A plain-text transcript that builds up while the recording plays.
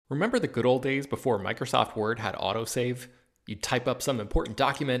Remember the good old days before Microsoft Word had autosave? You'd type up some important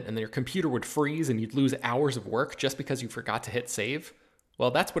document and then your computer would freeze and you'd lose hours of work just because you forgot to hit save?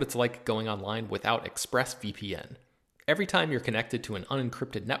 Well, that's what it's like going online without ExpressVPN. Every time you're connected to an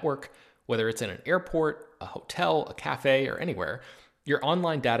unencrypted network, whether it's in an airport, a hotel, a cafe, or anywhere, your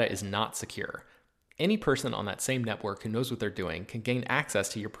online data is not secure. Any person on that same network who knows what they're doing can gain access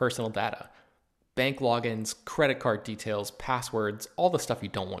to your personal data. Bank logins, credit card details, passwords, all the stuff you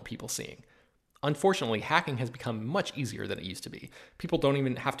don't want people seeing. Unfortunately, hacking has become much easier than it used to be. People don't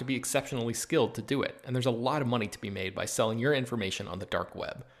even have to be exceptionally skilled to do it, and there's a lot of money to be made by selling your information on the dark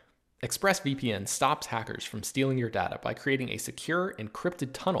web. ExpressVPN stops hackers from stealing your data by creating a secure, encrypted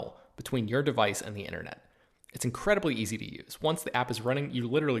tunnel between your device and the internet. It's incredibly easy to use. Once the app is running, you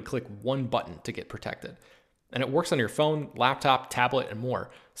literally click one button to get protected. And it works on your phone, laptop, tablet, and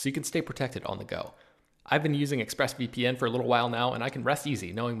more, so you can stay protected on the go. I've been using ExpressVPN for a little while now, and I can rest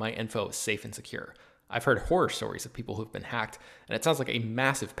easy knowing my info is safe and secure. I've heard horror stories of people who've been hacked, and it sounds like a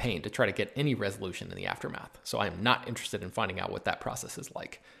massive pain to try to get any resolution in the aftermath, so I am not interested in finding out what that process is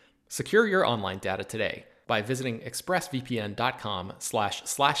like. Secure your online data today by visiting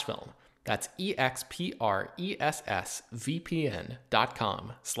expressvpn.com/film. That's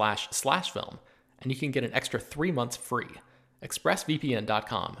expressvpn.com//film, and you can get an extra 3 months free.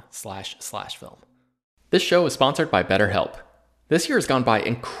 expressvpn.com//film. This show is sponsored by BetterHelp. This year has gone by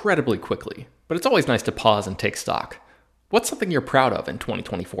incredibly quickly, but it's always nice to pause and take stock. What's something you're proud of in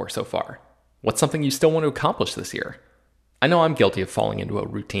 2024 so far? What's something you still want to accomplish this year? I know I'm guilty of falling into a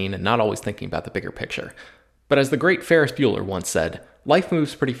routine and not always thinking about the bigger picture. But as the great Ferris Bueller once said, life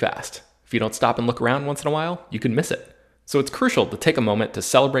moves pretty fast. If you don't stop and look around once in a while, you can miss it. So it's crucial to take a moment to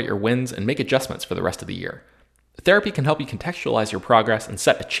celebrate your wins and make adjustments for the rest of the year. Therapy can help you contextualize your progress and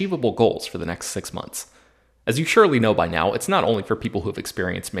set achievable goals for the next 6 months. As you surely know by now, it's not only for people who have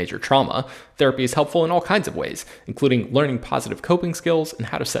experienced major trauma. Therapy is helpful in all kinds of ways, including learning positive coping skills and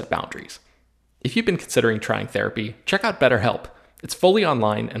how to set boundaries. If you've been considering trying therapy, check out BetterHelp. It's fully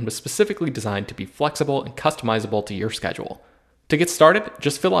online and was specifically designed to be flexible and customizable to your schedule. To get started,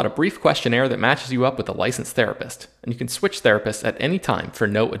 just fill out a brief questionnaire that matches you up with a licensed therapist, and you can switch therapists at any time for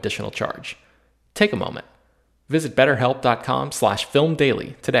no additional charge. Take a moment. Visit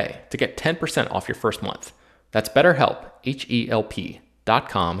betterhelp.com/filmdaily today to get 10% off your first month. That's BetterHelp,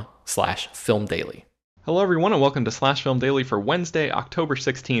 HELP.com/filmdaily. Hello everyone and welcome to Slash Film Daily for Wednesday, October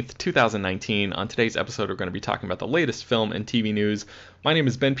 16th, 2019. On today's episode, we're going to be talking about the latest film and TV news. My name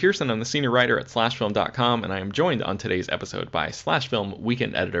is Ben Pearson. I'm the senior writer at slashfilm.com, and I am joined on today's episode by Slash Film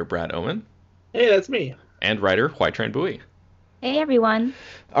weekend editor Brad Oman. Hey, that's me. And writer Hoai-Tran Bui. Hey everyone.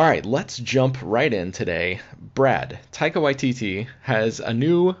 All right, let's jump right in today. Brad, Taika Waititi has a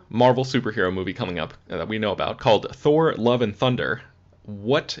new Marvel superhero movie coming up that we know about called Thor: Love and Thunder.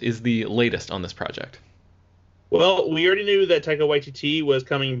 What is the latest on this project? Well, we already knew that Taika Waititi was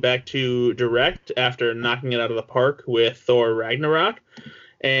coming back to direct after knocking it out of the park with Thor: Ragnarok.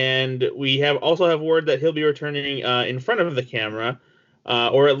 And we also have word that he'll be returning in front of the camera,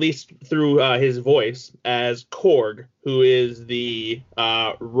 or at least through his voice, as Korg, who is the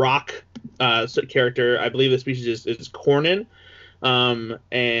rock character. I believe the species is Kornin. So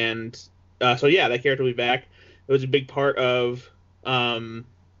yeah, that character will be back. It was a big part of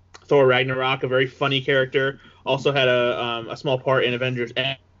Thor: Ragnarok, a very funny character. Also had a small part in Avengers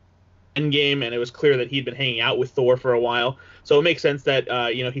Endgame, and it was clear that he'd been hanging out with Thor for a while. So it makes sense that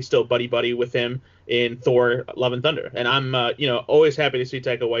he's still buddy with him in Thor: Love and Thunder. And I'm always happy to see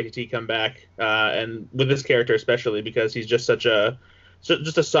Taika Waititi come back, and with this character especially, because he's just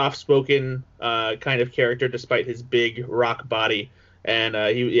just a soft-spoken kind of character despite his big rock body. And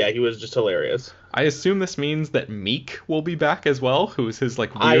he was just hilarious. I assume this means that Meek will be back as well, who's his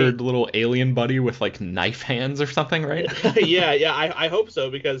weird little alien buddy with knife hands or something, right? yeah, I hope so,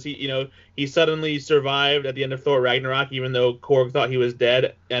 because he suddenly survived at the end of Thor: Ragnarok, even though Korg thought he was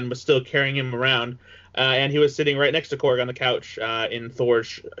dead and was still carrying him around. And he was sitting right next to Korg on the couch in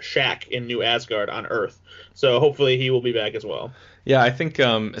Thor's shack in New Asgard on Earth. So hopefully he will be back as well. Yeah, I think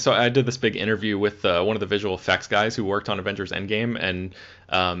so. I did this big interview with one of the visual effects guys who worked on Avengers Endgame, and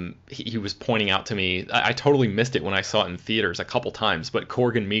he was pointing out to me, I totally missed it when I saw it in theaters a couple times, but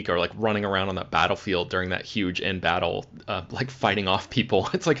Korg and Meek are running around on that battlefield during that huge end battle, fighting off people.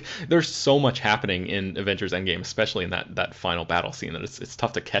 It's there's so much happening in Avengers Endgame, especially in that final battle scene, that it's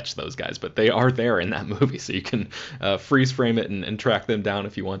tough to catch those guys, but they are there in that movie, so you can freeze frame it and track them down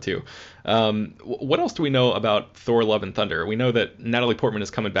if you want to. What else do we know about Thor: Love and Thunder? We know that Natalie Portman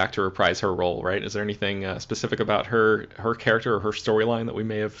is coming back to reprise her role, right? Is there anything specific about her character or her storyline that we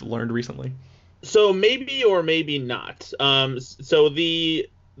may have learned recently? So maybe or maybe not. So the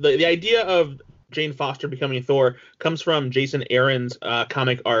the idea of Jane Foster becoming Thor comes from Jason Aaron's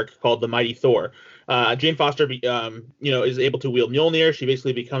comic arc called The Mighty Thor. Jane Foster, is able to wield Mjolnir. She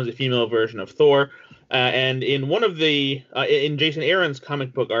basically becomes a female version of Thor. And in one of the in Jason Aaron's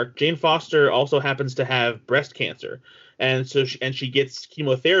comic book arc, Jane Foster also happens to have breast cancer, and she gets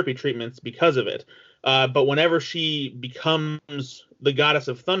chemotherapy treatments because of it. But whenever she becomes the goddess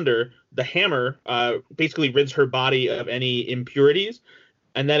of thunder, the hammer basically rids her body of any impurities,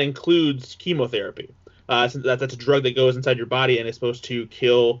 and that includes chemotherapy. Since that's a drug that goes inside your body and is supposed to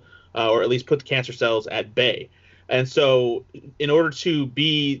kill or at least put the cancer cells at bay. And so, in order to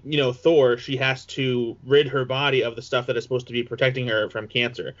be, Thor, she has to rid her body of the stuff that is supposed to be protecting her from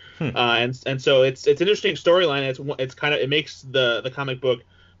cancer. And so it's an interesting storyline. It makes the comic book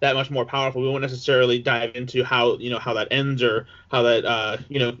that much more powerful. We won't necessarily dive into how that ends or how that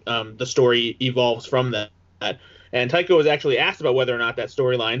the story evolves from that. And Taika was actually asked about whether or not that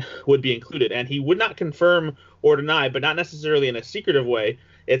storyline would be included, and he would not confirm or deny, but not necessarily in a secretive way.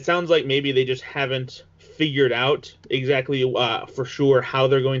 It sounds like maybe they just haven't figured out exactly for sure how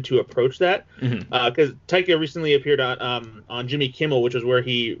they're going to approach that. Because Taika recently appeared on Jimmy Kimmel, which is where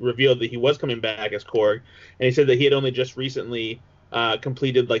he revealed that he was coming back as Korg, and he said that he had only just recently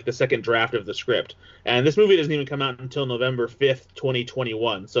completed like the second draft of the script, and this movie doesn't even come out until November 5th,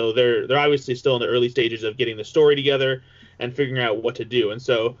 2021. So they're obviously still in the early stages of getting the story together and figuring out what to do. And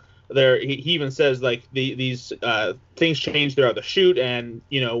so he even says like these things change throughout the shoot, and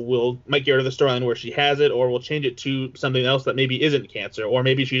might get rid of the storyline where she has it, or we'll change it to something else that maybe isn't cancer, or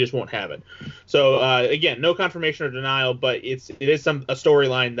maybe she just won't have it. So again, no confirmation or denial, but it is a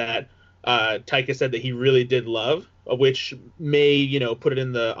storyline that Taika said that he really did love, which may put it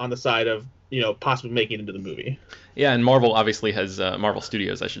on the side of possibly making it into the movie. Yeah, and Marvel obviously has Marvel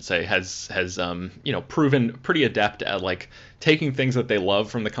Studios, I should say, has proven pretty adept at like taking things that they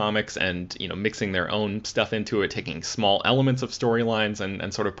love from the comics and mixing their own stuff into it, taking small elements of storylines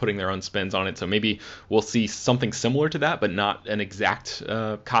and sort of putting their own spins on it. So maybe we'll see something similar to that, but not an exact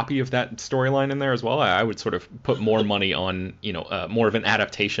copy of that storyline in there as well. I would sort of put more money on more of an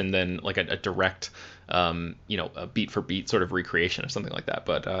adaptation than like a direct a beat for beat sort of recreation or something like that.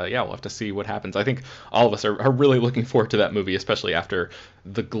 But yeah, we'll have to see what happens. I think all of us are really looking forward to that movie, especially after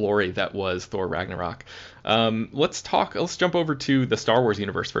the glory that was Thor Ragnarok. Let's jump over to the Star Wars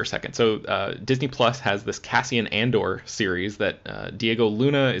universe for a second. So Disney Plus has this Cassian Andor series that Diego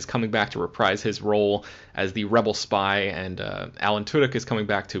Luna is coming back to reprise his role as the rebel spy, and Alan Tudyk is coming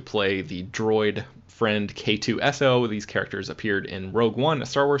back to play the droid friend K2SO. These characters appeared in Rogue One, a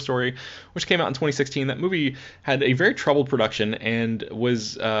Star Wars story, which came out in 2016. That movie had a very troubled production and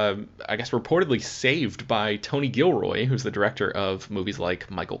was, I guess, reportedly saved by Tony Gilroy, who's the director of movies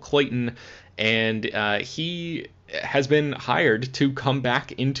like Michael Clayton, and he has been hired to come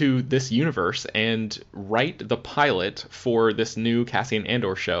back into this universe and write the pilot for this new Cassian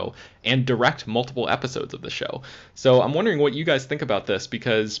Andor show and direct multiple episodes of the show. So I'm wondering what you guys think about this,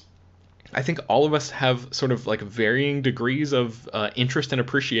 because I think all of us have sort of like varying degrees of interest and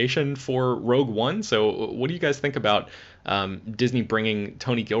appreciation for Rogue One. So what do you guys think about Disney bringing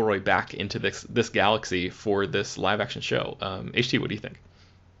Tony Gilroy back into this galaxy for this live action show? HT, what do you think?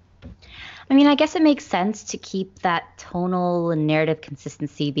 I mean, I guess it makes sense to keep that tonal and narrative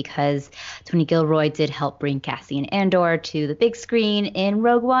consistency, because Tony Gilroy did help bring Cassian Andor to the big screen in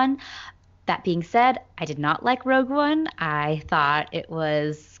Rogue One. That being said, I did not like Rogue One. I thought it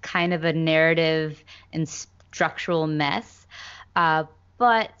was kind of a narrative and structural mess. Yeah,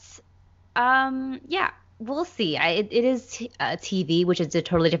 we'll see. It is TV, which is a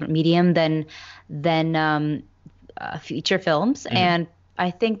totally different medium than feature films. Mm-hmm. And I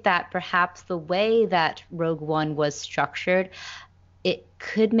think that perhaps the way that Rogue One was structured, it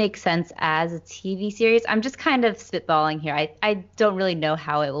could make sense as a TV series. I'm just kind of spitballing here. I don't really know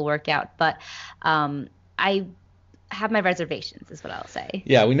how it will work out, but I have my reservations, is what I'll say.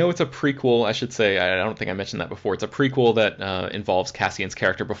 Yeah, we know it's a prequel, I should say. I don't think I mentioned that before. It's a prequel that involves Cassian's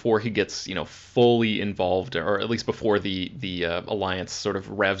character before he gets, fully involved, or at least before the alliance sort of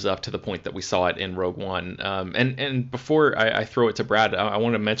revs up to the point that we saw it in Rogue One. And before I throw it to Brad, I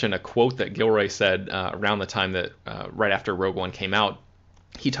want to mention a quote that Gilroy said around the time that right after Rogue One came out.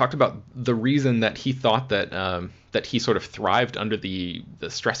 He talked about the reason that he thought that he sort of thrived under the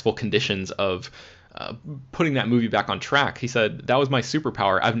stressful conditions of putting that movie back on track. He said, "That was my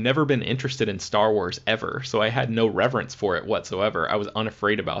superpower. I've never been interested in Star Wars ever, so I had no reverence for it whatsoever. I was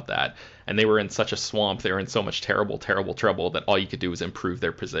unafraid about that. And they were in such a swamp, they were in so much terrible, terrible trouble that all you could do was improve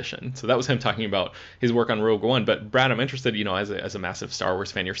their position." So that was him talking about his work on Rogue One. But Brad, I'm interested, as a massive Star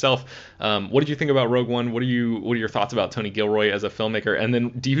Wars fan yourself, what did you think about Rogue One? What are your thoughts about Tony Gilroy as a filmmaker? And then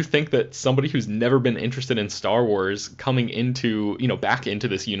do you think that somebody who's never been interested in Star Wars coming into, back into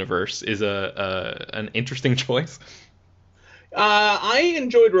this universe is an interesting choice? I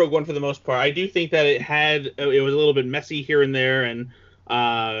enjoyed Rogue One for the most part. I do think that it was a little bit messy here and there, and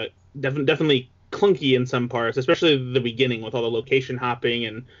definitely clunky in some parts, especially the beginning with all the location hopping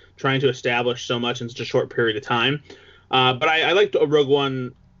and trying to establish so much in such a short period of time. But I liked Rogue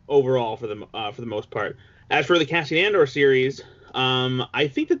One overall for the most part. As for the Cassian Andor series, I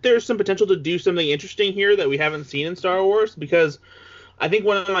think that there's some potential to do something interesting here that we haven't seen in Star Wars, because I think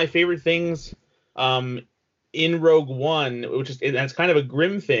one of my favorite things in Rogue One, that's kind of a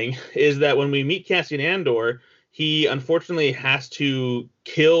grim thing, is that when we meet Cassian Andor, he unfortunately has to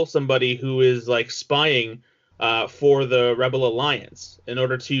kill somebody who is like spying for the Rebel Alliance in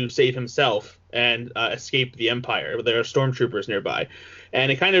order to save himself and escape the Empire. There are stormtroopers nearby, and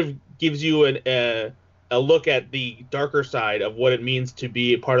it kind of gives you a look at the darker side of what it means to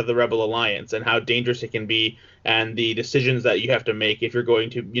be a part of the Rebel Alliance and how dangerous it can be, and the decisions that you have to make if you're going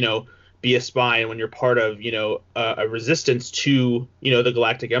to, be a spy and when you're part of, a resistance to, the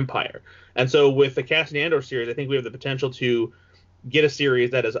Galactic Empire. And so with the Cassian Andor series, I think we have the potential to get a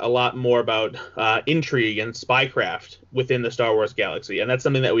series that is a lot more about intrigue and spycraft within the Star Wars galaxy, and that's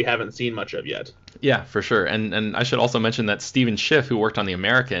something that we haven't seen much of yet. Yeah, for sure. And I should also mention that Stephen Schiff, who worked on The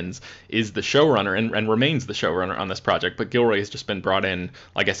Americans, is the showrunner and remains the showrunner on this project, but Gilroy has just been brought in,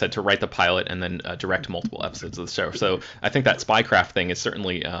 like I said, to write the pilot and then direct multiple episodes of the show. So I think that spycraft thing is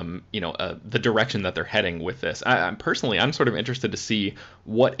certainly, the direction that they're heading with this. I'm sort of interested to see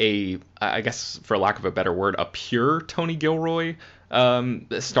what I guess, for lack of a better word, a pure Tony Gilroy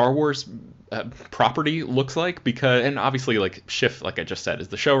Star Wars property looks like, and obviously, like, Schiff, like I just said, is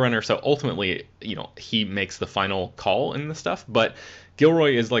the showrunner, so ultimately, he makes the final call in the stuff. But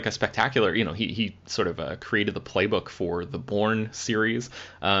Gilroy is like a spectacular, he sort of created the playbook for the Bourne series.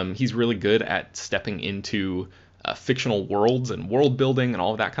 He's really good at stepping into fictional worlds and world building and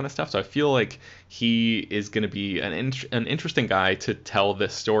all of that kind of stuff. So I feel like he is going to be an interesting guy to tell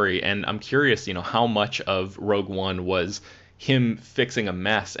this story. And I'm curious, how much of Rogue One was him fixing a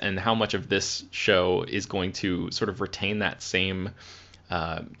mess, and how much of this show is going to sort of retain that same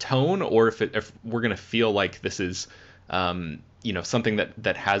tone, or if we're going to feel like this is something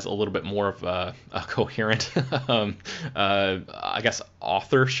that has a little bit more of a coherent I guess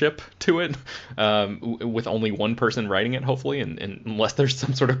authorship to it, with only one person writing it, hopefully, and unless there's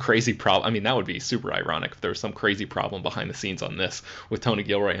some sort of crazy problem. I mean, that would be super ironic if there was some crazy problem behind the scenes on this with Tony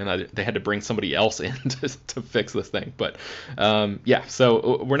Gilroy and they had to bring somebody else in to fix this thing. But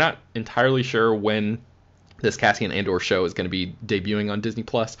so we're not entirely sure when this Cassian Andor show is going to be debuting on Disney+.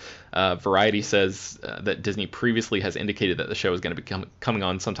 Variety says that Disney previously has indicated that the show is going to be coming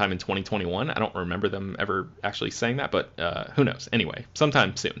on sometime in 2021. I don't remember them ever actually saying that, but who knows? Anyway,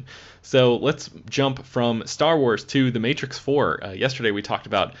 sometime soon. So let's jump from Star Wars to The Matrix 4. Yesterday we talked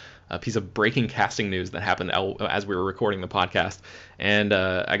about a piece of breaking casting news that happened as we were recording the podcast. And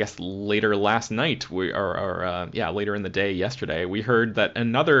I guess later last night, later in the day yesterday, we heard that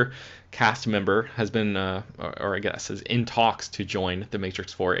another cast member has been, or I guess is in talks to join The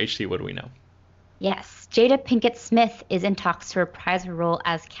Matrix 4. HT, what do we know? Yes, Jada Pinkett Smith is in talks to reprise her role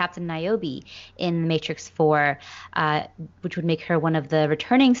as Captain Niobe in The Matrix 4, which would make her one of the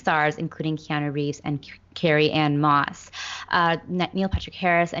returning stars, including Keanu Reeves and Carrie-Anne Moss. Neil Patrick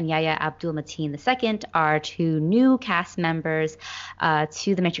Harris and Yahya Abdul-Mateen II are two new cast members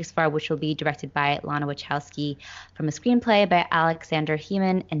to The Matrix 4, which will be directed by Lana Wachowski from a screenplay by Alexander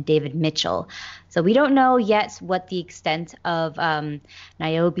Heumann and David Mitchell. So we don't know yet what the extent of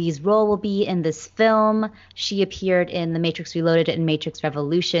Niobe's role will be in this film. She appeared in The Matrix Reloaded and Matrix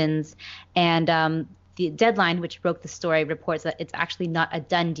Revolutions, and the Deadline, which broke the story, reports that it's actually not a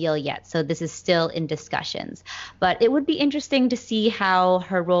done deal yet. So this is still in discussions. But it would be interesting to see how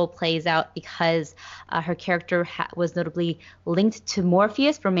her role plays out, because her character was notably linked to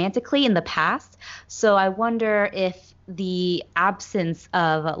Morpheus romantically in the past. So I wonder if the absence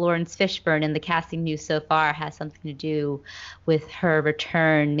of Lawrence Fishburne in the casting news so far has something to do with her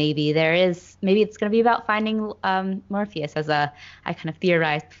return. Maybe it's going to be about finding Morpheus, as I kind of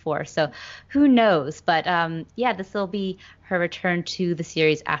theorized before. So who knows? But this will be her return to the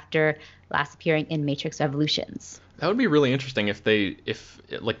series after last appearing in Matrix Revolutions. That would be really interesting if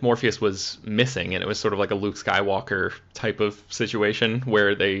like Morpheus was missing and it was sort of like a Luke Skywalker type of situation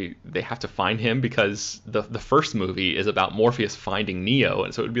where they have to find him, because the first movie is about Morpheus finding Neo,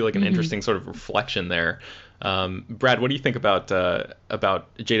 and so it would be like an interesting sort of reflection there. Brad, what do you think about Jada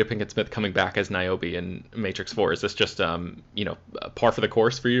Pinkett Smith coming back as Niobe in Matrix 4? Is this just par for the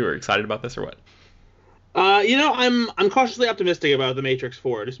course for you? Or excited about this or what? I'm cautiously optimistic about The Matrix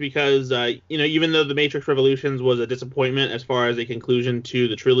 4, just because, even though The Matrix Revolutions was a disappointment as far as a conclusion to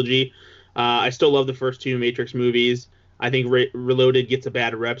the trilogy, I still love the first two Matrix movies. I think Reloaded gets a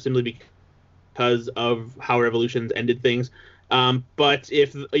bad rep simply because of how Revolutions ended things. But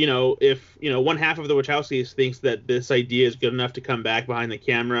if one half of the Wachowskis thinks that this idea is good enough to come back behind the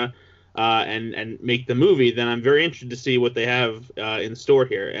camera and make the movie, then I'm very interested to see what they have in store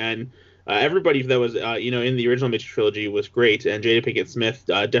here. And everybody that was in the original Matrix trilogy was great, and Jada Pinkett Smith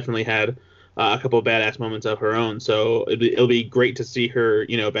definitely had a couple of badass moments of her own. So it'll be great to see her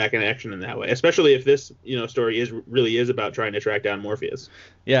back in action in that way, especially if this story really is about trying to track down Morpheus.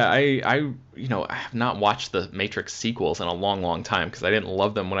 Yeah, I have not watched the Matrix sequels in a long, long time because I didn't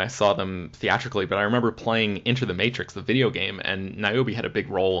love them when I saw them theatrically. But I remember playing Enter the Matrix, the video game, and Niobe had a big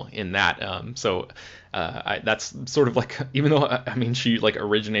role in that. That's sort of like, even though I mean she like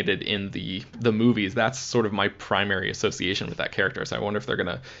originated in the movies, that's sort of my primary association with that character. So I wonder if they're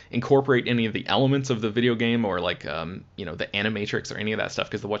gonna incorporate any of the elements of the video game or like the Animatrix or any of that stuff,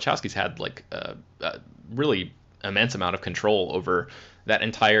 because the Wachowskis had like really immense amount of control over that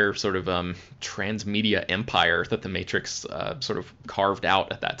entire sort of transmedia empire that the Matrix sort of carved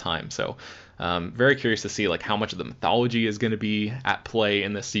out at that time. So very curious to see like how much of the mythology is going to be at play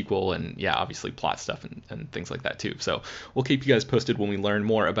in this sequel, and yeah, obviously plot stuff and things like that too. So we'll keep you guys posted when we learn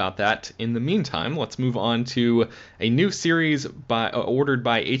more about that. In the meantime, let's move on to a new series ordered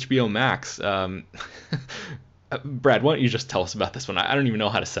by HBO Max. Brad, why don't you just tell us about this one? I don't even know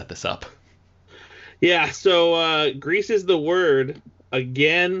how to set this up. Yeah, so Grease is the word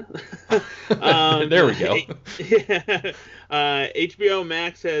again. There we go. Yeah. HBO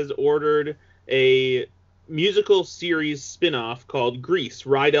Max has ordered a musical series spin-off called Grease,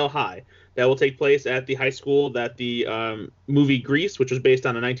 Rydell High, that will take place at the high school that the movie Grease, which was based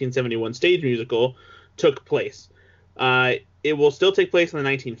on a 1971 stage musical, took place. It will still take place in the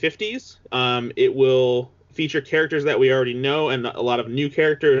 1950s. It will feature characters that we already know and a lot of new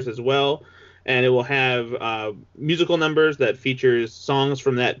characters as well. And it will have musical numbers that features songs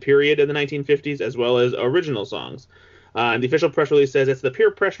from that period in the 1950s as well as original songs. And the official press release says it's the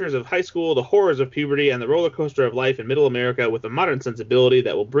peer pressures of high school, the horrors of puberty, and the roller coaster of life in Middle America with a modern sensibility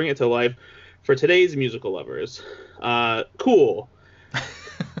that will bring it to life for today's musical lovers. Cool.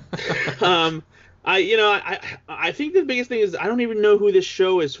 I think the biggest thing is I don't even know who this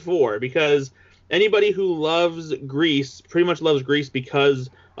show is for, because anybody who loves Grease pretty much loves Grease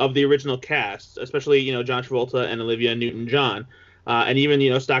because of the original cast, especially John Travolta and Olivia Newton-John, and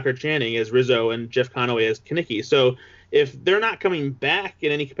even Stockard Channing as Rizzo and Jeff Conaway as Kaneki. So if they're not coming back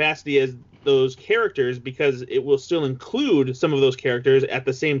in any capacity as those characters, because it will still include some of those characters at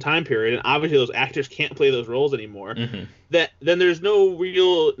the same time period, and obviously those actors can't play those roles anymore, then there's no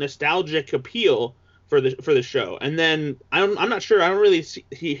real nostalgic appeal for the show. And then I'm not sure. I don't really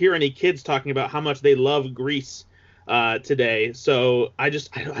hear any kids talking about how much they love Grease today. So I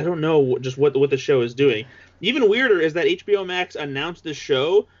don't know just what the show is doing. Even weirder is that HBO Max announced this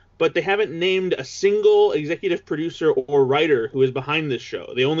show, but they haven't named a single executive producer or writer who is behind this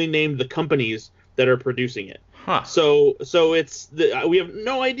show. They only named the companies that are producing it. Huh. So we have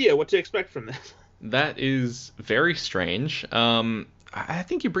no idea what to expect from this. That is very strange. I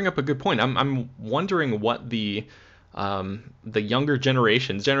think you bring up a good point. I'm wondering what the younger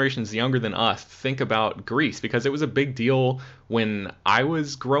generations younger than us think about Grease, because it was a big deal when I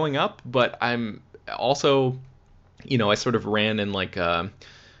was growing up, but I'm also, I sort of ran in like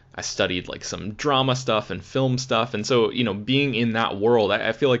I studied like some drama stuff and film stuff, and so being in that world,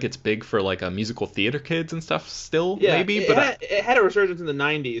 I feel like it's big for like a musical theater kids and stuff still. Yeah, maybe, it had a resurgence in the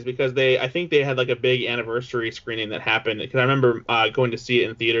 90s because I think they had like a big anniversary screening that happened, because I remember going to see it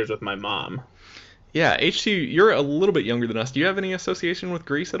in theaters with my mom. Yeah, HT, you're a little bit younger than us. Do you have any association with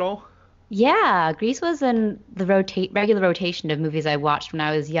Grease at all? Yeah, Grease was in the regular rotation of movies I watched when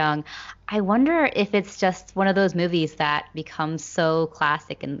I was young. I wonder if it's just one of those movies that becomes so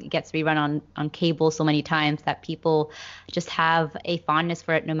classic and gets rerun on cable so many times that people just have a fondness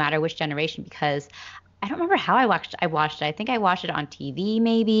for it no matter which generation, because I don't remember how I watched it. I think I watched it on TV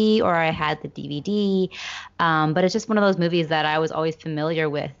maybe, or I had the DVD. But it's just one of those movies that I was always familiar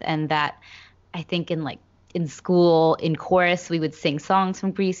with, and that I think in like in school, in chorus, we would sing songs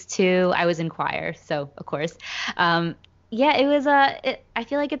from Grease too. I was in choir, so of course. Yeah, it was I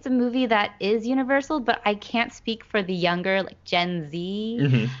feel like it's a movie that is universal, but I can't speak for the younger, like Gen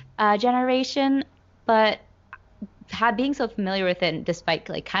Z Hmm. generation. But being so familiar with it, despite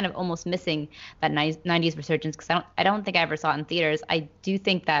like kind of almost missing that 90s resurgence, because I don't think I ever saw it in theaters. I do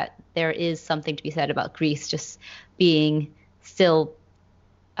think that there is something to be said about Grease just being still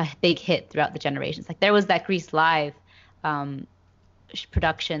a big hit throughout the generations. Like there was that Grease Live um,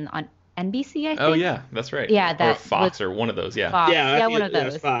 production on NBC, I Oh think. yeah, that's right. Yeah, Or that with Fox or one of those. Yeah. Fox. Yeah, I Yeah, think one of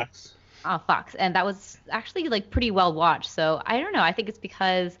that's those. Fox. Fox, and that was actually like pretty well watched. So I don't know. I think it's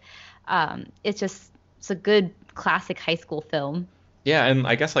because it's a good classic high school film. Yeah, and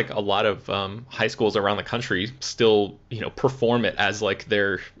I guess like a lot of high schools around the country still, perform it as like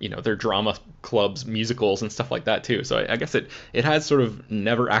their drama clubs, musicals, and stuff like that too. So I guess it has sort of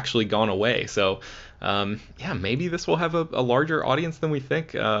never actually gone away. So yeah, maybe this will have a larger audience than we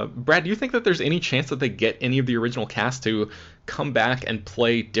think. Brad, do you think that there's any chance that they get any of the original cast to come back and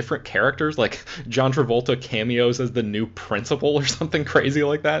play different characters, like John Travolta cameos as the new principal or something crazy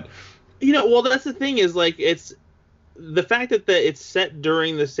like that? Well, that's the thing is like it's the fact that it's set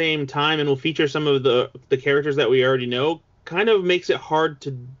during the same time and will feature some of the characters that we already know kind of makes it hard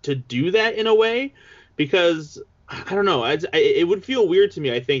to do that in a way, because I don't know, it would feel weird to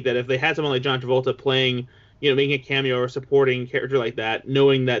me. I think that if they had someone like John Travolta playing, making a cameo or supporting character like that,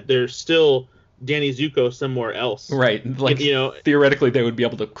 knowing that there's still Danny Zuko somewhere else, Right. Like theoretically they would be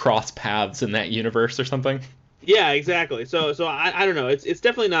able to cross paths in that universe or something. Yeah, exactly. So I don't know. It's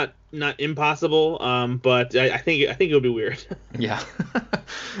definitely not impossible. But I think it would be weird. Yeah.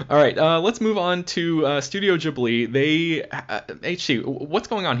 All right. Let's move on to Studio Ghibli. They HC. What's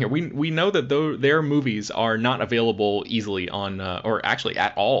going on here? We know that their movies are not available easily on, or actually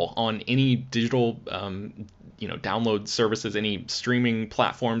at all on any digital, download services, any streaming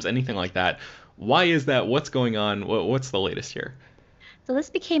platforms, anything like that. Why is that? What's going on? What's the latest here? So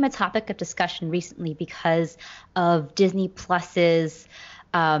this became a topic of discussion recently because of Disney Plus's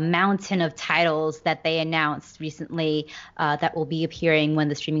mountain of titles that they announced recently that will be appearing when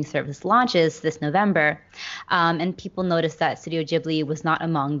the streaming service launches this November. And people noticed that Studio Ghibli was not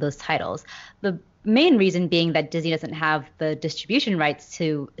among those titles. The main reason being that Disney doesn't have the distribution rights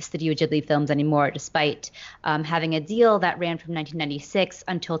to Studio Ghibli films anymore, despite having a deal that ran from 1996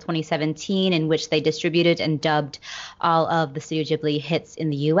 until 2017, in which they distributed and dubbed all of the Studio Ghibli hits in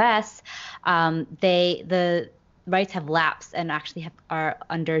the U.S. The rights have lapsed and actually are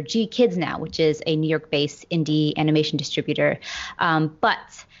under G Kids now, which is a New York-based indie animation distributor.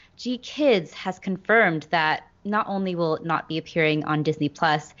 But G Kids has confirmed that not only will it not be appearing on Disney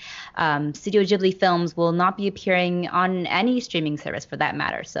Plus, Studio Ghibli films will not be appearing on any streaming service for that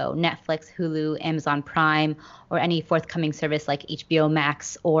matter. So Netflix, Hulu, Amazon Prime, or any forthcoming service like HBO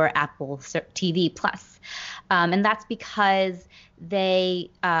Max or Apple TV Plus. And that's because they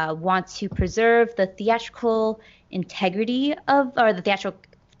want to preserve the theatrical integrity or the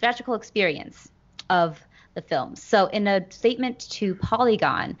theatrical experience of the film. So in a statement to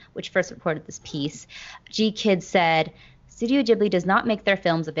Polygon, which first reported this piece, G Kids said, Studio Ghibli does not make their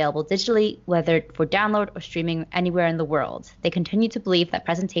films available digitally, whether for download or streaming anywhere in the world. They continue to believe that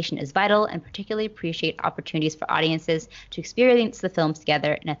presentation is vital and particularly appreciate opportunities for audiences to experience the films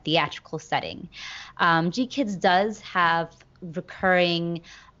together in a theatrical setting. G Kids does have recurring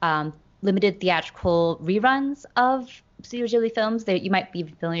limited theatrical reruns of Studio Ghibli films. You might be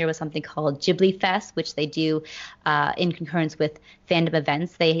familiar with something called Ghibli Fest, which they do in concurrence with fandom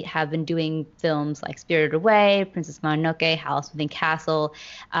events. They have been doing films like Spirited Away, Princess Mononoke, House Moving Castle.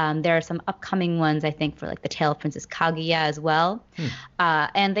 There are some upcoming ones, I think, for like The Tale of Princess Kaguya as well.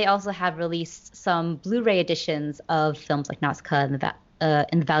 And they also have released some Blu-ray editions of films like Nausicaa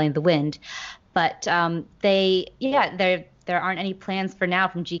and the Valley of the Wind. But there aren't any plans for now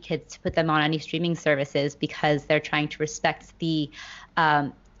from G Kids to put them on any streaming services because they're trying to respect the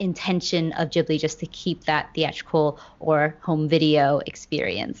intention of Ghibli just to keep that theatrical or home video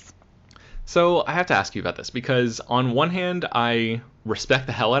experience. So I have to ask you about this because on one hand, I respect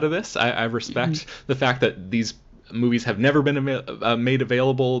the hell out of this. I respect the fact that these movies have never been made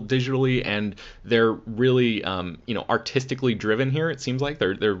available digitally, and they're really artistically driven here. It seems like they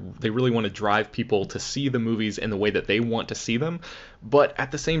really want to drive people to see the movies in the way that they want to see them. But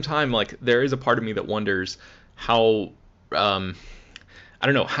at the same time, like, there is a part of me that wonders how I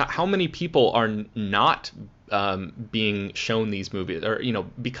don't know how many people are not being shown these movies, or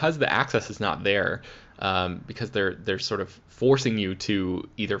because the access is not there. Because they're sort of forcing you to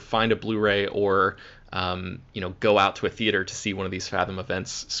either find a Blu-ray or go out to a theater to see one of these Fathom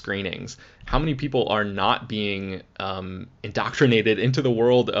Events screenings. How many people are not being indoctrinated into the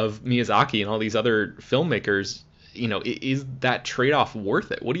world of Miyazaki and all these other filmmakers? Is that trade-off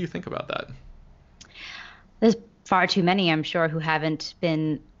worth it? What do you think about that? There's far too many, I'm sure, who haven't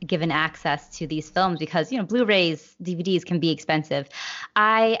been given access to these films because, Blu-rays, DVDs can be expensive.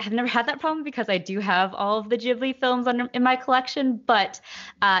 I have never had that problem because I do have all of the Ghibli films in my collection, but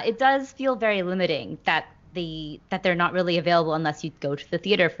it does feel very limiting that they're not really available unless you go to the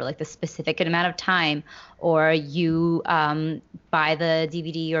theater for like the specific amount of time, or you buy the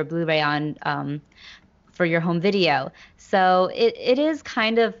DVD or Blu-ray on for your home video. So it is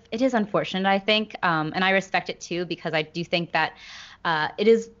unfortunate, I think, and I respect it too, because I do think that it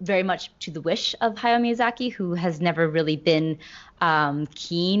is very much to the wish of Hayao Miyazaki, who has never really been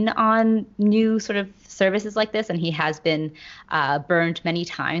keen on new sort of services like this, and he has been burned many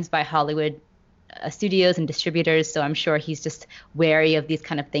times by Hollywood studios and distributors. So I'm sure he's just wary of these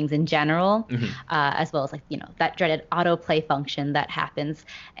kind of things in general, as well as that dreaded autoplay function that happens.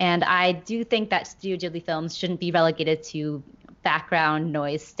 And I do think that Studio Ghibli films shouldn't be relegated to background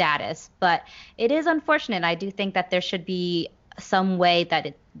noise status, but it is unfortunate. I do think that there should be some way that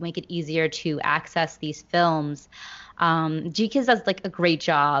it make it easier to access these films. GKIDS does a great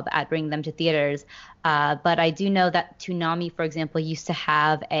job at bringing them to theaters, but I do know that Toonami, for example, used to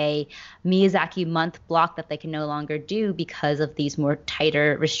have a Miyazaki month block that they can no longer do because of these more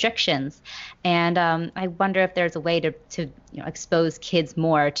tighter restrictions. And I wonder if there's a way to expose kids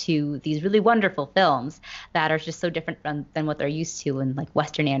more to these really wonderful films that are just so different than what they're used to in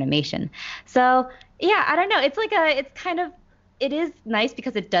Western animation. So yeah, I don't know. It is nice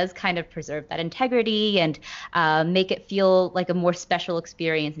because it does kind of preserve that integrity and make it feel like a more special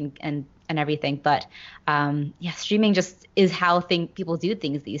experience and everything. But streaming just is how people do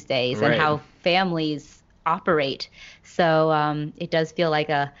things these days, right, and how families operate. So it does feel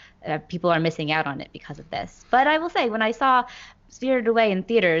like people are missing out on it because of this. But I will say, when I saw Spirited Away in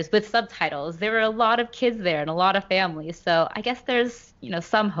theaters with subtitles, there were a lot of kids there and a lot of families. So I guess there's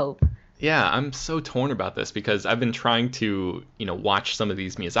some hope. Yeah, I'm so torn about this because I've been trying to, watch some of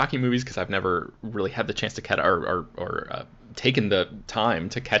these Miyazaki movies because I've never really had the chance to taken the time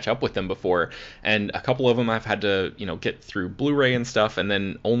to catch up with them before. And a couple of them I've had to, get through Blu-ray and stuff, and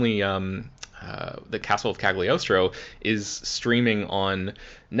then only The Castle of Cagliostro is streaming on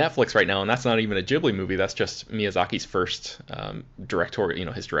Netflix right now, and that's not even a Ghibli movie. That's just Miyazaki's first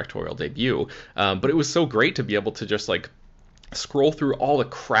his directorial debut. But it was so great to be able to just scroll through all the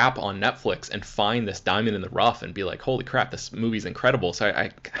crap on Netflix and find this diamond in the rough and be like, holy crap, this movie's incredible. So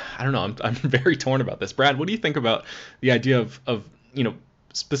I don't know, I'm very torn about this. Brad, what do you think about the idea of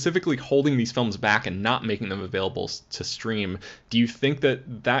specifically holding these films back and not making them available to stream? Do you think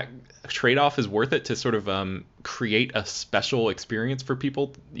that trade-off is worth it to sort of create a special experience for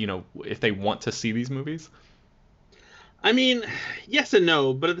people, if they want to see these movies? I mean, yes and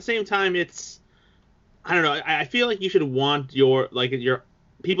no, but at the same time, I don't know. I feel like you should want your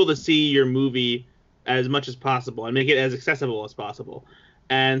people to see your movie as much as possible and make it as accessible as possible.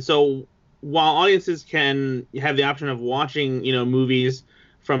 And so while audiences can have the option of watching, movies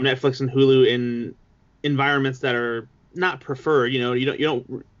from Netflix and Hulu in environments that are not preferred, no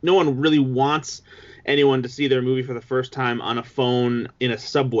one really wants anyone to see their movie for the first time on a phone in a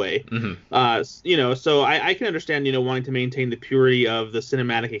subway. So I can understand, wanting to maintain the purity of the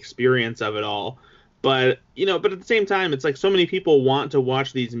cinematic experience of it all. But at the same time, it's so many people want to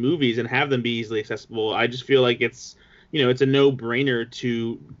watch these movies and have them be easily accessible. I just feel like it's a no-brainer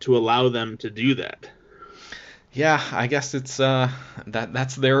to allow them to do that. Yeah, I guess it's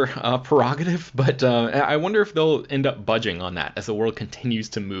that's their prerogative, but I wonder if they'll end up budging on that as the world continues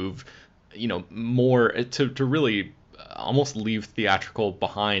to move, more to really almost leave theatrical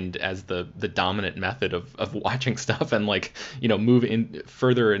behind as the dominant method of watching stuff and move in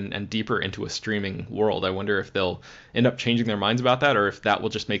further and deeper into a streaming world. I wonder if they'll end up changing their minds about that, or if that will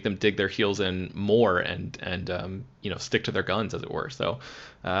just make them dig their heels in more and stick to their guns, as it were. So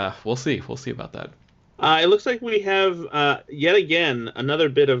we'll see about that. It looks like we have yet again another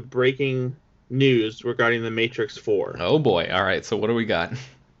bit of breaking news regarding The Matrix 4. Oh boy. All right, so what do we got?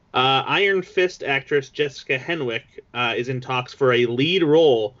 Iron Fist actress Jessica Henwick is in talks for a lead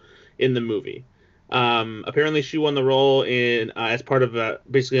role in the movie. Apparently, she won the role as part of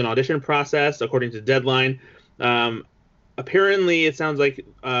basically an audition process, according to Deadline. Apparently, it sounds like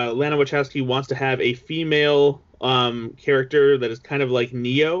Lana Wachowski wants to have a female character that is kind of like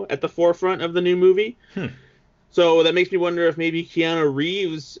Neo at the forefront of the new movie. So that makes me wonder if maybe Keanu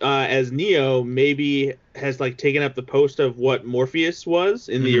Reeves as Neo maybe has like taken up the post of what Morpheus was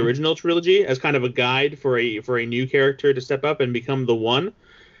in the original trilogy as kind of a guide for a new character to step up and become the one.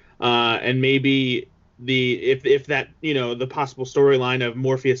 And maybe if that, you know, the possible storyline of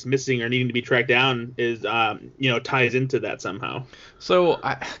Morpheus missing or needing to be tracked down is ties into that somehow. So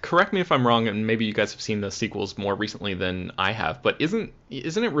correct me if I'm wrong, and maybe you guys have seen the sequels more recently than I have, but isn't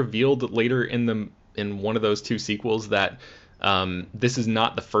it revealed later in one of those two sequels that this is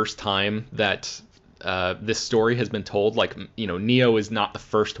not the first time that this story has been told? Like, you know, Neo is not the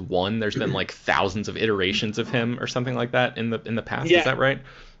first one. There's been like thousands of iterations of him or something like that in the past. Yeah. Is that right?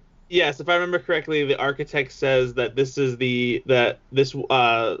 Yes, if I remember correctly, the architect says that this will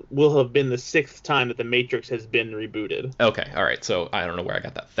have been the 6th time that the Matrix has been rebooted. Okay, all right. So I don't know where I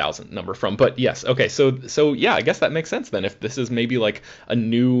got that 1,000 number from, but yes. Okay, so yeah, I guess that makes sense then. If this is maybe like a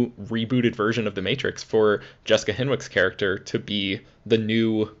new rebooted version of the Matrix for Jessica Henwick's character to be the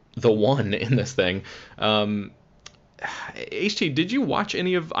one in this thing. HT, did you watch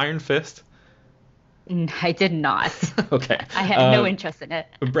any of Iron Fist? I did not. Okay. I had no interest in it.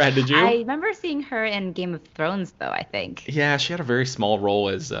 Brad, did you? I remember seeing her in Game of Thrones, though, I think. Yeah, she had a very small role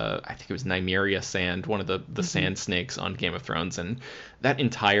as, I think it was Nymeria Sand, one of the sand snakes on Game of Thrones. And that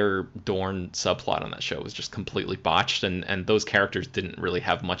entire Dorne subplot on that show was just completely botched. And those characters didn't really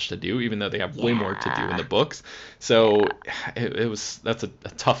have much to do, even though they have way more to do in the books. So that's a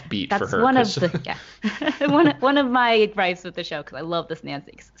tough beat for her. One of my gripes with the show, because I love the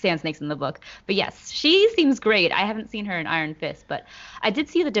sand snakes in the book. But yes, she seems great. I haven't seen her in Iron Fist, but I did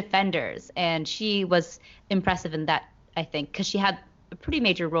see The Defenders, and she was impressive in that, I think, because she had a pretty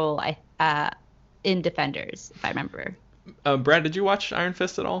major role in Defenders, if I remember. Brad, did you watch Iron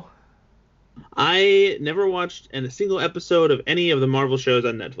Fist at all? I never watched a single episode of any of the Marvel shows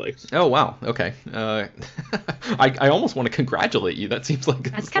on Netflix. Oh, wow. Okay. I almost want to congratulate you. That seems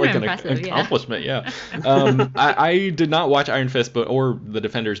like that's kind of impressive, an accomplishment. Yeah. I did not watch Iron Fist or The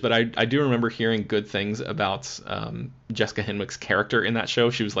Defenders, but I do remember hearing good things about Jessica Henwick's character in that show.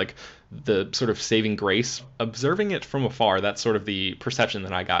 She was like the sort of saving grace. Observing it from afar, that's sort of the perception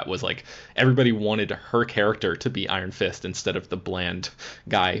that I got, was like everybody wanted her character to be Iron Fist instead of the bland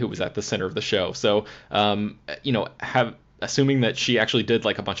guy who was at the center of the show. So, assuming that she actually did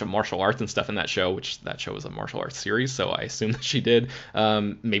like a bunch of martial arts and stuff in that show, which that show was a martial arts series, so I assume that she did.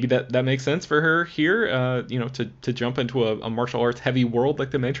 Maybe that makes sense for her here, to jump into a martial arts heavy world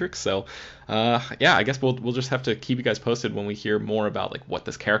like the Matrix. So, I guess we'll just have to keep you guys posted when we hear more about like what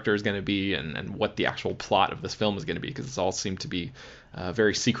this character is going to be and what the actual plot of this film is going to be, because it's all seemed to be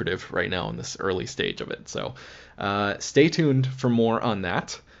very secretive right now in this early stage of it. So, stay tuned for more on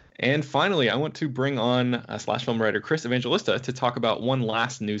that. And finally, I want to bring on Slash film writer Chris Evangelista to talk about one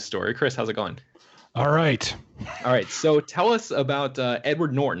last news story. Chris, how's it going? All right. So tell us about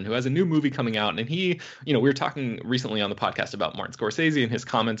Edward Norton, who has a new movie coming out. And he, we were talking recently on the podcast about Martin Scorsese and his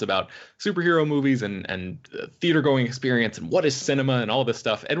comments about superhero movies and theater going experience and what is cinema and all this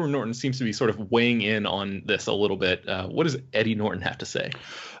stuff. Edward Norton seems to be sort of weighing in on this a little bit. What does Eddie Norton have to say?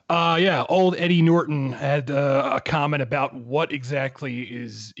 Old Eddie Norton had a comment about what exactly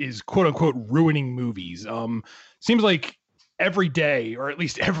is quote unquote ruining movies. Seems like every day, or at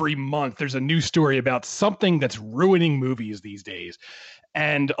least every month, there's a new story about something that's ruining movies these days.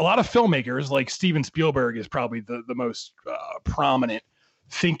 And a lot of filmmakers, like Steven Spielberg is probably the most prominent,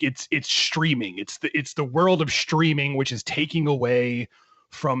 think it's streaming. It's the world of streaming, which is taking away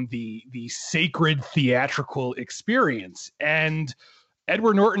from the sacred theatrical experience. And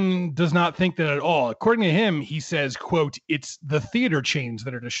Edward Norton does not think that at all. According to him, he says, quote, "It's the theater chains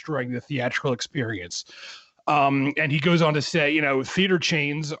that are destroying the theatrical experience." And he goes on to say, theater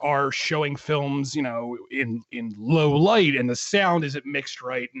chains are showing films, in low light, and the sound isn't mixed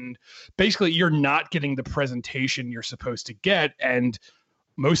right. And basically you're not getting the presentation you're supposed to get. And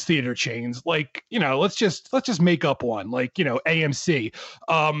most theater chains, like, let's just make up one, like, AMC,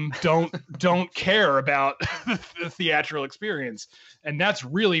 don't care about the theatrical experience. And that's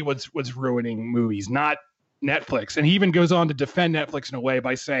really what's ruining movies, not Netflix. And he even goes on to defend Netflix in a way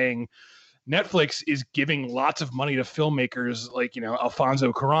by saying Netflix is giving lots of money to filmmakers like,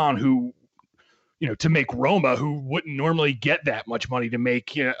 Alfonso Cuarón, who, to make Roma, who wouldn't normally get that much money to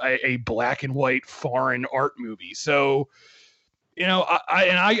make a black and white foreign art movie. So,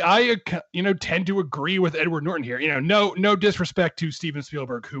 I tend to agree with Edward Norton here. No disrespect to Steven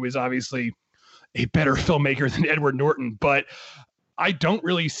Spielberg, who is obviously a better filmmaker than Edward Norton, but I don't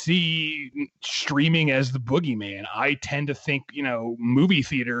really see streaming as the boogeyman. I tend to think, movie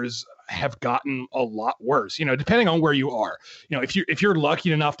theaters have gotten a lot worse, depending on where you are. If you're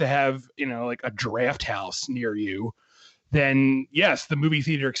lucky enough to have, like a draft house near you, then yes, the movie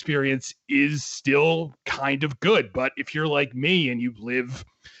theater experience is still kind of good. But if you're like me and you live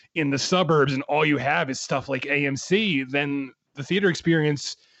in the suburbs and all you have is stuff like AMC, then the theater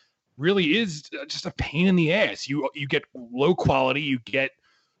experience really is just a pain in the ass. You get low quality, you get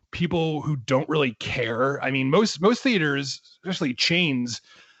people who don't really care. I mean, most theaters, especially chains,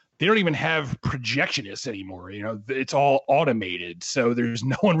 they don't even have projectionists anymore. It's all automated, so there's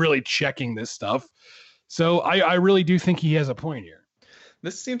no one really checking this stuff. So I really do think he has a point here.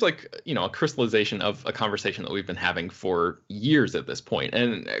 This seems like, a crystallization of a conversation that we've been having for years at this point.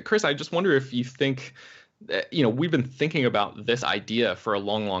 And Chris, I just wonder if you think, we've been thinking about this idea for a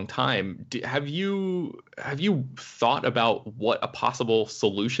long, long time. Have you thought about what a possible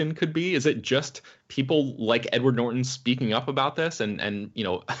solution could be? Is it just people like Edward Norton speaking up about this and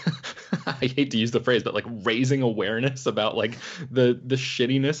I hate to use the phrase, but like raising awareness about like the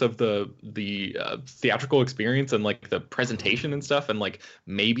shittiness of the theatrical experience and like the presentation and stuff, and like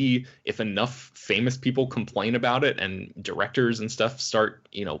maybe if enough famous people complain about it and directors and stuff start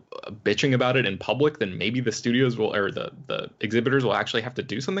bitching about it in public, then maybe the studios will, or the exhibitors will actually have to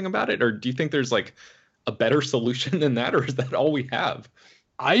do something about it? Or do you think there's like a better solution than that, or is that all we have?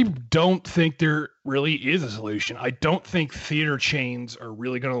 I don't think there really is a solution. I don't think theater chains are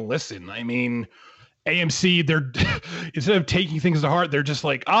really going to listen. I mean, AMC, they're instead of taking things to heart, they're just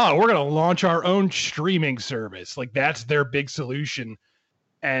like, we're going to launch our own streaming service. Like that's their big solution.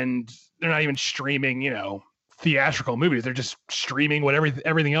 And they're not even streaming, theatrical movies. They're just streaming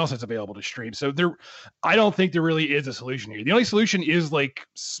everything else that's available to stream. So I don't think there really is a solution here. The only solution is like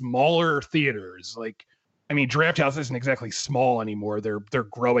smaller theaters. Like, I mean, Draft House isn't exactly small anymore. They're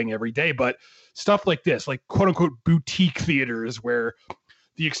growing every day, but stuff like this, like quote unquote boutique theaters where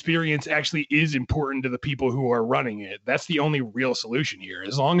the experience actually is important to the people who are running it. That's the only real solution here.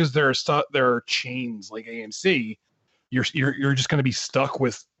 As long as there are chains like AMC, you're just going to be stuck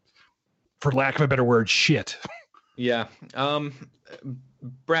with, for lack of a better word, shit. Yeah.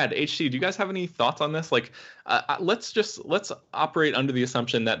 Brad, HT, do you guys have any thoughts on this? Like, let's operate under the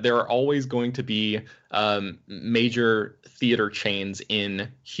assumption that there are always going to be major theater chains in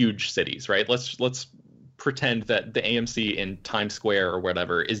huge cities, right? Let's pretend that the AMC in Times Square or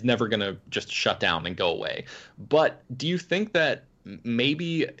whatever is never going to just shut down and go away. But do you think that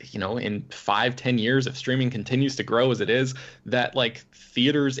maybe, in 5-10 years, if streaming continues to grow as it is, that like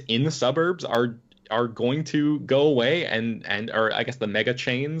theaters in the suburbs are going to go away and are, I guess, the mega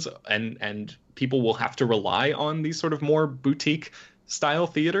chains and people will have to rely on these sort of more boutique style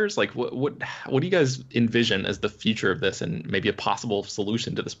theaters? Like what do you guys envision as the future of this and maybe a possible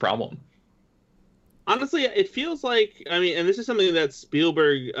solution to this problem? Honestly, it feels like, I mean, and this is something that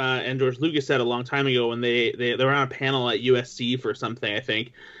Spielberg and George Lucas said a long time ago when they were on a panel at USC for something, I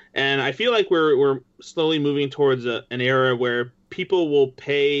think. And I feel like we're slowly moving towards an era where people will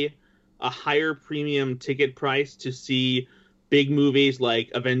pay a higher premium ticket price to see big movies like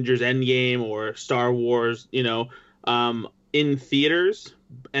Avengers Endgame or Star Wars, in theaters,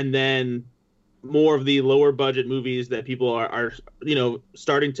 and then more of the lower budget movies that people are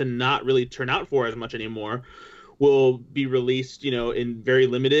starting to not really turn out for as much anymore will be released, in very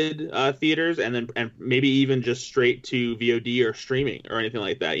limited theaters, and maybe even just straight to VOD or streaming or anything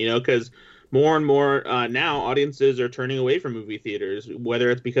like that, because more and more now audiences are turning away from movie theaters, whether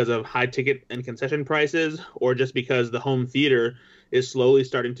it's because of high ticket and concession prices or just because the home theater is slowly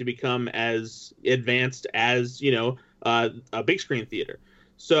starting to become as advanced as, a big screen theater.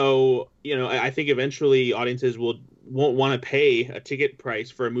 So, I think eventually audiences won't want to pay a ticket price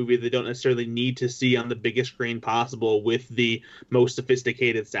for a movie they don't necessarily need to see on the biggest screen possible with the most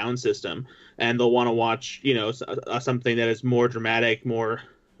sophisticated sound system. And they'll want to watch, something that is more dramatic, more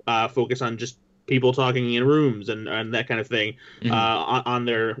focused on just people talking in rooms and that kind of thing, on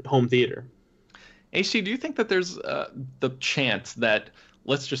their home theater. HT, do you think that there's the chance that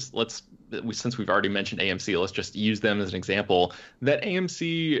since we've already mentioned AMC, let's just use them as an example, that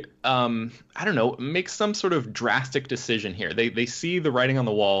AMC, I don't know, makes some sort of drastic decision here. They see the writing on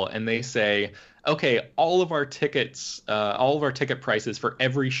the wall and they say, okay, all of our ticket prices for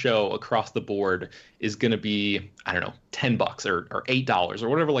every show across the board is going to be, I don't know, $10 or $8 or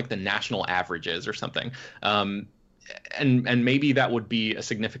whatever like the national average is or something. And maybe that would be a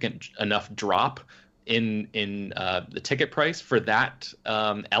significant enough drop in the ticket price for that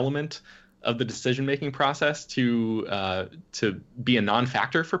element of the decision-making process to be a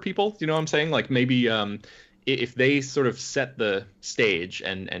non-factor for people. You know what I'm saying? Like maybe if they sort of set the stage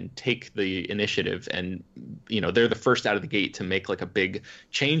and take the initiative, and they're the first out of the gate to make like a big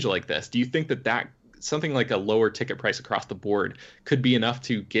change like this, do you think that something like a lower ticket price across the board could be enough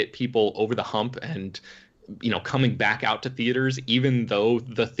to get people over the hump and coming back out to theaters, even though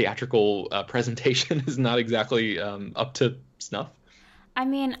the theatrical presentation is not exactly up to snuff? I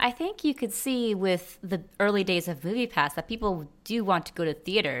mean, I think you could see with the early days of MoviePass that people do want to go to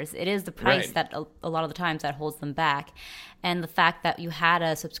theaters. It is the price Right. that a lot of the times that holds them back. And the fact that you had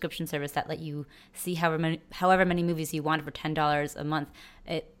a subscription service that let you see however many movies you wanted for $10 a month,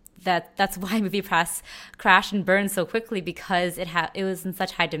 that's why MoviePass crashed and burned so quickly, because it was in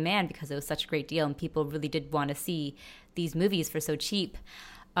such high demand because it was such a great deal and people really did want to see these movies for so cheap.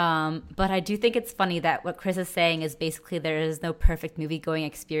 But I do think it's funny that what Chris is saying is basically there is no perfect movie-going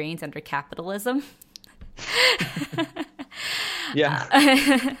experience under capitalism.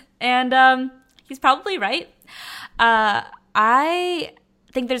 Yeah. And he's probably right. I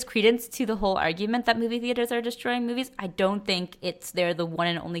think there's credence to the whole argument that movie theaters are destroying movies. I don't think they're the one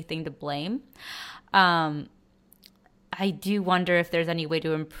and only thing to blame. I do wonder if there's any way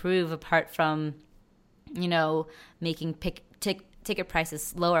to improve apart from, making ticket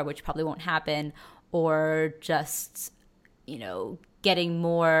prices lower, which probably won't happen, or just, getting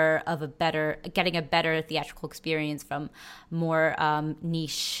a better theatrical experience from more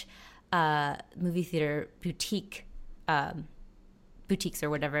niche movie theater boutiques or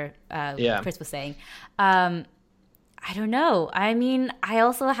whatever Chris was saying. I don't know. I mean, I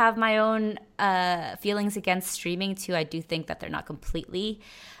also have my own feelings against streaming too. I do think that they're not completely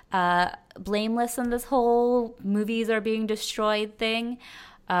blameless in this whole movies are being destroyed thing.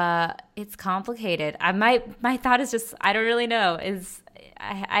 It's complicated. My thought is just, I don't really know.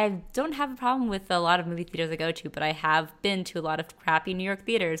 I don't have a problem with a lot of movie theaters I go to, but I have been to a lot of crappy New York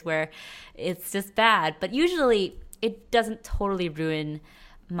theaters where it's just bad. But usually it doesn't totally ruin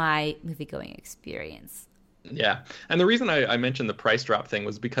my movie-going experience. Yeah. And the reason I mentioned the price drop thing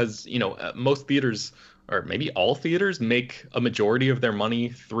was because, most theaters, or maybe all theaters, make a majority of their money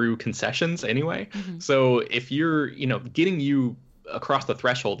through concessions anyway. Mm-hmm. So if you're, getting you across the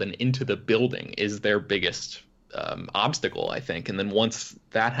threshold and into the building is their biggest obstacle, I think. And then once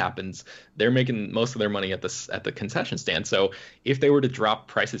that happens, they're making most of their money at the concession stand. So if they were to drop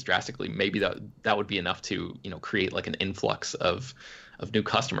prices drastically, maybe that would be enough to, create like an influx of new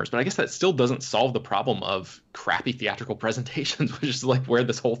customers. But I guess that still doesn't solve the problem of crappy theatrical presentations, which is like where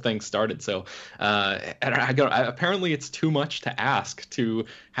this whole thing started. So apparently it's too much to ask to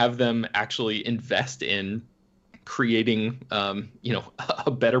have them actually invest in creating a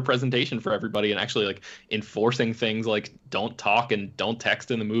better presentation for everybody and actually like enforcing things like don't talk and don't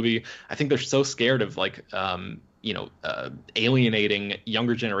text in the movie. I think they're so scared of like alienating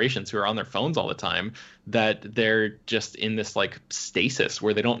younger generations who are on their phones all the time that they're just in this like stasis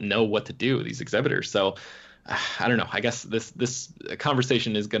where they don't know what to do, these exhibitors. So I don't know. I guess this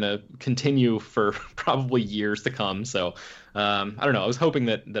conversation is going to continue for probably years to come. So I don't know. I was hoping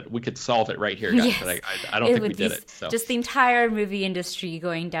that we could solve it right here, guys, yes. But I don't think we did it. So. Just the entire movie industry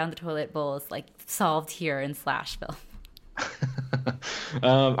going down the toilet bowl is like solved here in Slashville.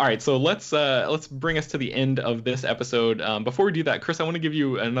 All right, so let's bring us to the end of this episode. Before we do that, Chris, I want to give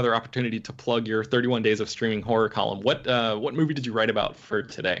you another opportunity to plug your 31 Days of Streaming Horror column. What movie did you write about for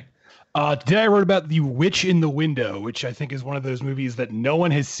today? Today I wrote about The Witch in the Window, which I think is one of those movies that no one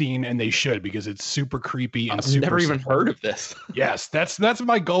has seen, and they should, because it's super creepy and I've never even heard of this. Yes, that's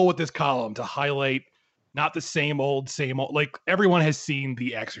my goal with this column, to highlight not the same old, like everyone has seen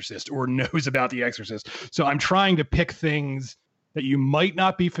The Exorcist or knows about The Exorcist. So I'm trying to pick things that you might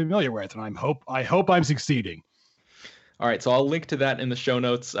not be familiar with, and I hope I'm succeeding. All right, so I'll link to that in the show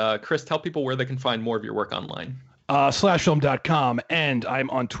notes. Chris, tell people where they can find more of your work online. Slashfilm.com, and I'm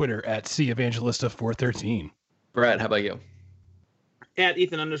on Twitter at CEvangelista413. Brett, how about you? At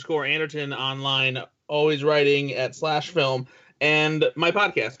Ethan_Anderton online, always writing at /film. And my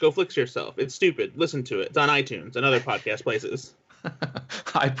podcast, Go Flix Yourself. It's stupid. Listen to it. It's on iTunes and other podcast places.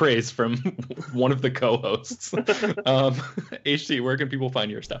 High praise from one of the co-hosts. HT, where can people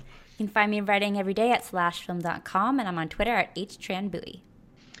find your stuff? You can find me writing every day at slashfilm.com, and I'm on Twitter at HTranBuoy.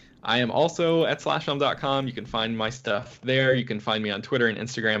 I am also at slashfilm.com. You can find my stuff there. You can find me on Twitter and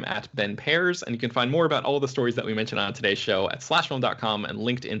Instagram at Ben Pears, and you can find more about all the stories that we mentioned on today's show at slashfilm.com and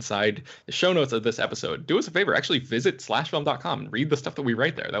linked inside the show notes of this episode. Do us a favor, actually visit slashfilm.com and read the stuff that we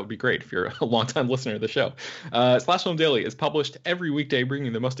write there. That would be great if you're a longtime listener of the show. Slashfilm Daily is published every weekday,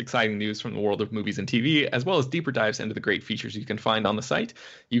 bringing the most exciting news from the world of movies and TV, as well as deeper dives into the great features you can find on the site.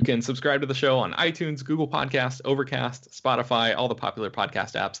 You can subscribe to the show on iTunes, Google Podcasts, Overcast, Spotify, all the popular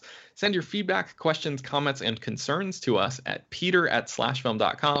podcast apps. Send your feedback, questions, comments, and concerns to us at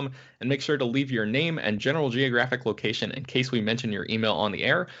peter@slashfilm.com, and make sure to leave your name and general geographic location in case we mention your email on the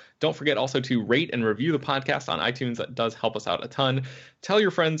air. Don't forget also to rate and review the podcast on iTunes. That does help us out a ton. Tell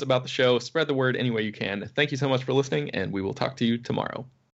your friends about the show. Spread the word any way you can. Thank you so much for listening, and we will talk to you tomorrow.